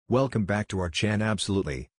Welcome back to our channel.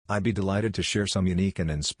 Absolutely, I'd be delighted to share some unique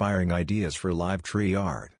and inspiring ideas for live tree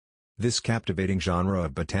art. This captivating genre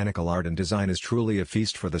of botanical art and design is truly a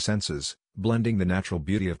feast for the senses, blending the natural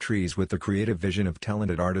beauty of trees with the creative vision of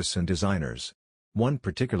talented artists and designers. One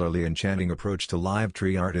particularly enchanting approach to live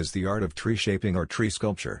tree art is the art of tree shaping or tree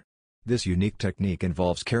sculpture. This unique technique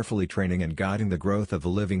involves carefully training and guiding the growth of the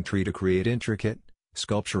living tree to create intricate,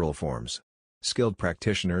 sculptural forms. Skilled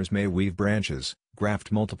practitioners may weave branches,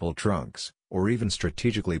 graft multiple trunks, or even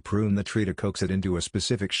strategically prune the tree to coax it into a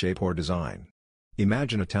specific shape or design.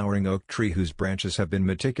 Imagine a towering oak tree whose branches have been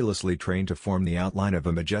meticulously trained to form the outline of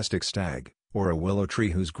a majestic stag, or a willow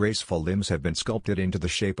tree whose graceful limbs have been sculpted into the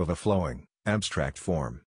shape of a flowing, abstract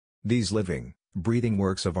form. These living, breathing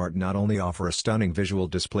works of art not only offer a stunning visual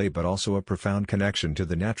display but also a profound connection to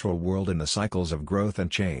the natural world and the cycles of growth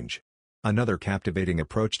and change. Another captivating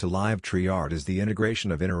approach to live tree art is the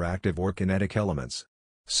integration of interactive or kinetic elements.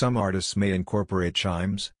 Some artists may incorporate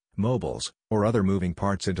chimes, mobiles, or other moving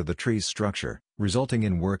parts into the tree's structure, resulting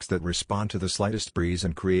in works that respond to the slightest breeze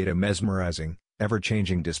and create a mesmerizing,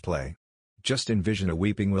 ever-changing display. Just envision a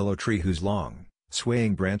weeping willow tree whose long,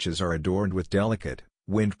 swaying branches are adorned with delicate,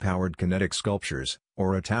 wind-powered kinetic sculptures,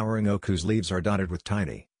 or a towering oak whose leaves are dotted with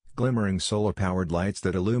tiny, glimmering solar-powered lights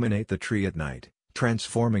that illuminate the tree at night,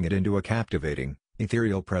 transforming it into a captivating,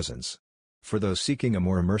 ethereal presence. For those seeking a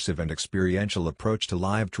more immersive and experiential approach to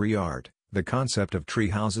live tree art, the concept of tree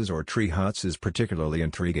houses or tree huts is particularly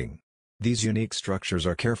intriguing. These unique structures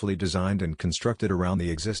are carefully designed and constructed around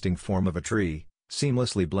the existing form of a tree,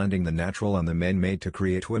 seamlessly blending the natural and the man-made to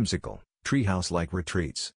create whimsical, treehouse-like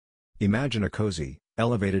retreats. Imagine a cozy,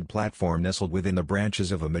 elevated platform nestled within the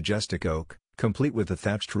branches of a majestic oak, complete with a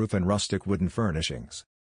thatched roof and rustic wooden furnishings.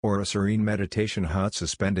 Or a serene meditation hut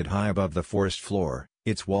suspended high above the forest floor,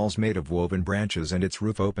 its walls made of woven branches and its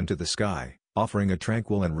roof open to the sky, offering a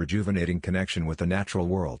tranquil and rejuvenating connection with the natural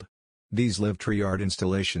world. These live tree art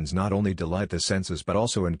installations not only delight the senses but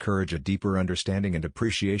also encourage a deeper understanding and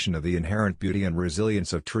appreciation of the inherent beauty and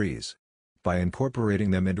resilience of trees. By incorporating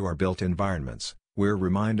them into our built environments, we're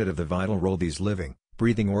reminded of the vital role these living,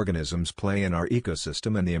 breathing organisms play in our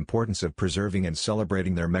ecosystem and the importance of preserving and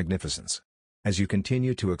celebrating their magnificence. As you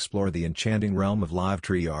continue to explore the enchanting realm of live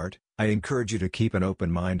tree art, I encourage you to keep an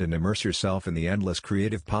open mind and immerse yourself in the endless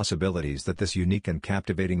creative possibilities that this unique and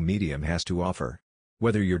captivating medium has to offer.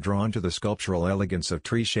 Whether you're drawn to the sculptural elegance of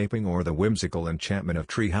tree shaping or the whimsical enchantment of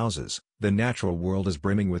tree houses, the natural world is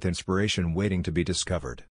brimming with inspiration waiting to be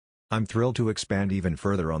discovered. I'm thrilled to expand even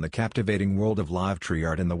further on the captivating world of live tree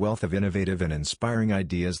art and the wealth of innovative and inspiring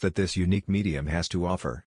ideas that this unique medium has to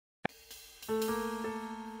offer.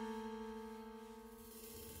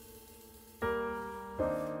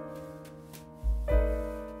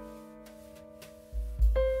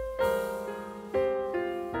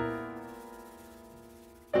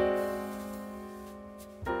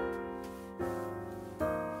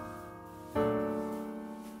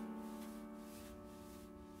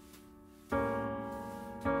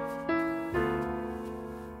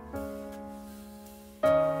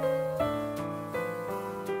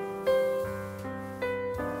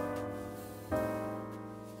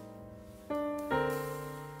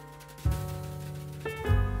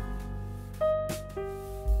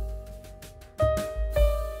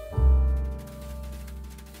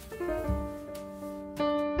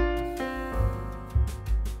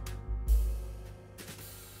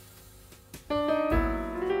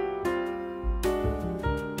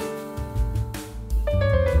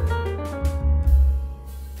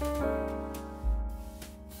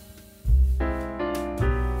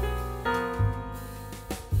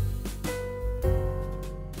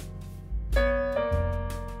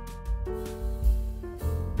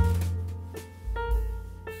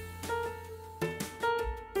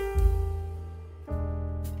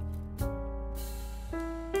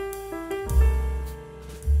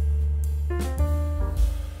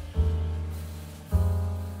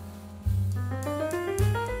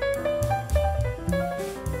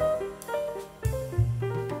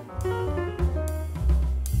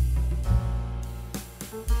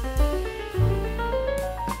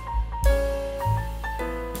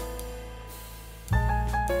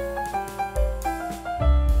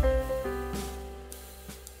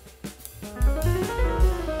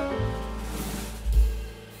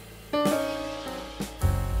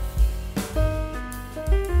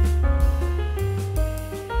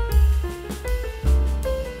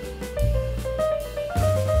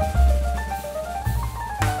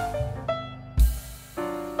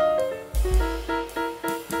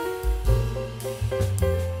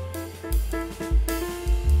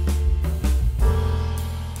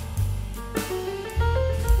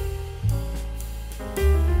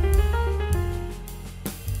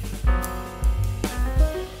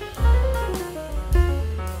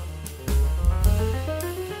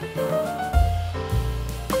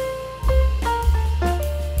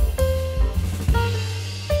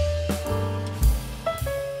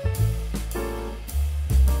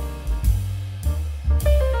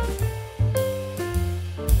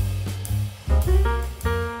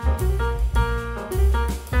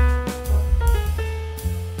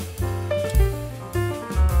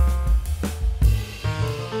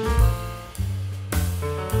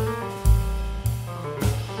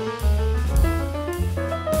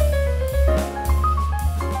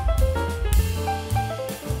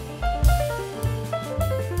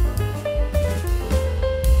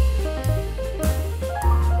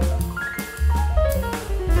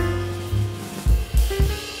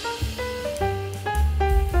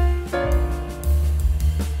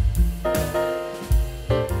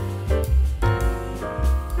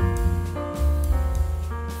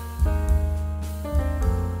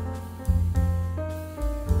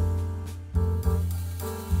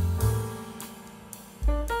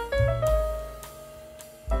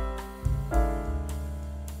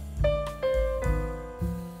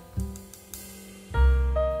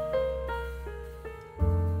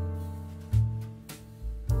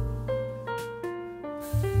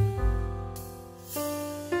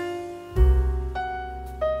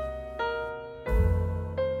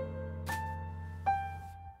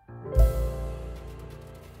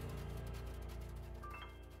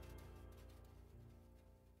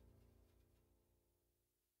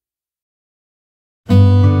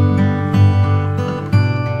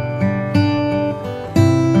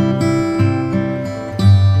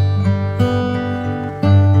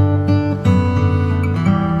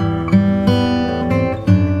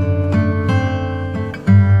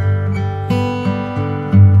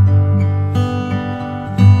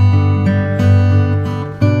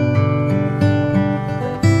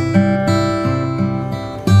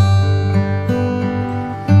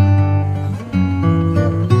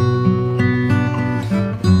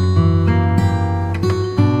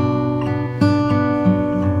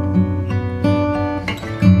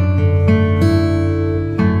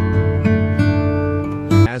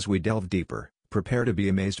 we delve deeper, prepare to be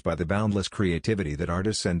amazed by the boundless creativity that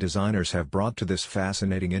artists and designers have brought to this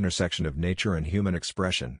fascinating intersection of nature and human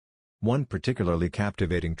expression. One particularly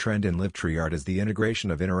captivating trend in live tree art is the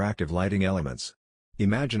integration of interactive lighting elements.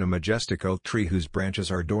 Imagine a majestic oak tree whose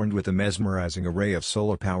branches are adorned with a mesmerizing array of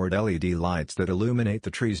solar-powered LED lights that illuminate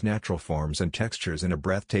the tree's natural forms and textures in a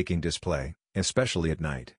breathtaking display, especially at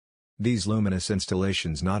night. These luminous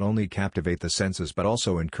installations not only captivate the senses but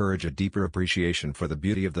also encourage a deeper appreciation for the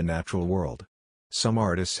beauty of the natural world. Some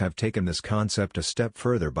artists have taken this concept a step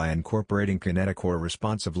further by incorporating kinetic or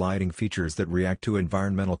responsive lighting features that react to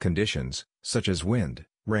environmental conditions, such as wind,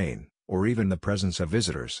 rain, or even the presence of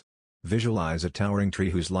visitors. Visualize a towering tree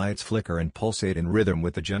whose lights flicker and pulsate in rhythm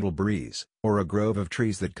with the gentle breeze, or a grove of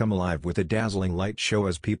trees that come alive with a dazzling light show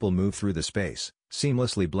as people move through the space,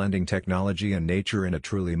 seamlessly blending technology and nature in a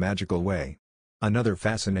truly magical way. Another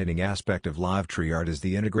fascinating aspect of live tree art is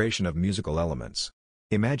the integration of musical elements.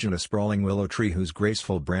 Imagine a sprawling willow tree whose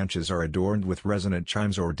graceful branches are adorned with resonant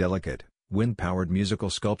chimes or delicate, wind-powered musical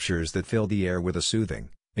sculptures that fill the air with a soothing,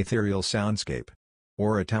 ethereal soundscape.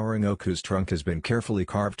 Or a towering oak whose trunk has been carefully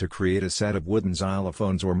carved to create a set of wooden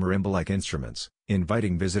xylophones or marimba-like instruments,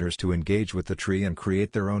 inviting visitors to engage with the tree and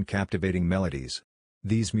create their own captivating melodies.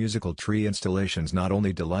 These musical tree installations not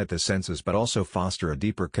only delight the senses but also foster a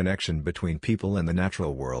deeper connection between people and the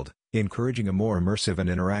natural world, encouraging a more immersive and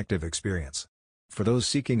interactive experience. For those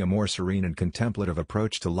seeking a more serene and contemplative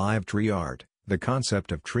approach to live tree art, the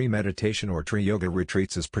concept of tree meditation or tree yoga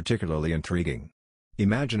retreats is particularly intriguing.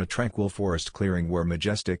 Imagine a tranquil forest clearing where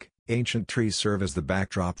majestic, ancient trees serve as the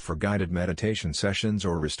backdrop for guided meditation sessions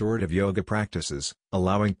or restorative yoga practices,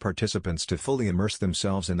 allowing participants to fully immerse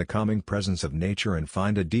themselves in the calming presence of nature and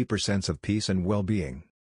find a deeper sense of peace and well-being.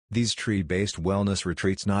 These tree-based wellness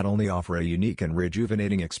retreats not only offer a unique and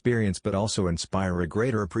rejuvenating experience but also inspire a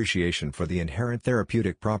greater appreciation for the inherent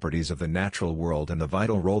therapeutic properties of the natural world and the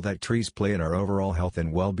vital role that trees play in our overall health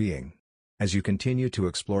and well-being. As you continue to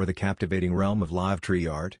explore the captivating realm of live tree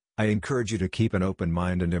art, I encourage you to keep an open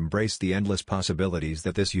mind and embrace the endless possibilities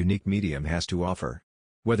that this unique medium has to offer.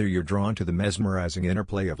 Whether you're drawn to the mesmerizing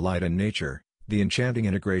interplay of light and nature, the enchanting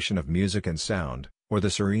integration of music and sound, or the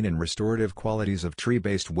serene and restorative qualities of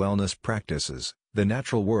tree-based wellness practices, the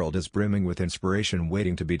natural world is brimming with inspiration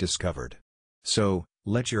waiting to be discovered. So,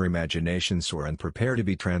 let your imagination soar and prepare to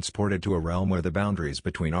be transported to a realm where the boundaries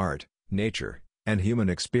between art, nature, and human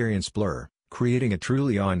experience blur, creating a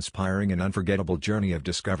truly awe-inspiring and unforgettable journey of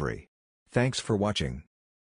discovery. Thanks for watching.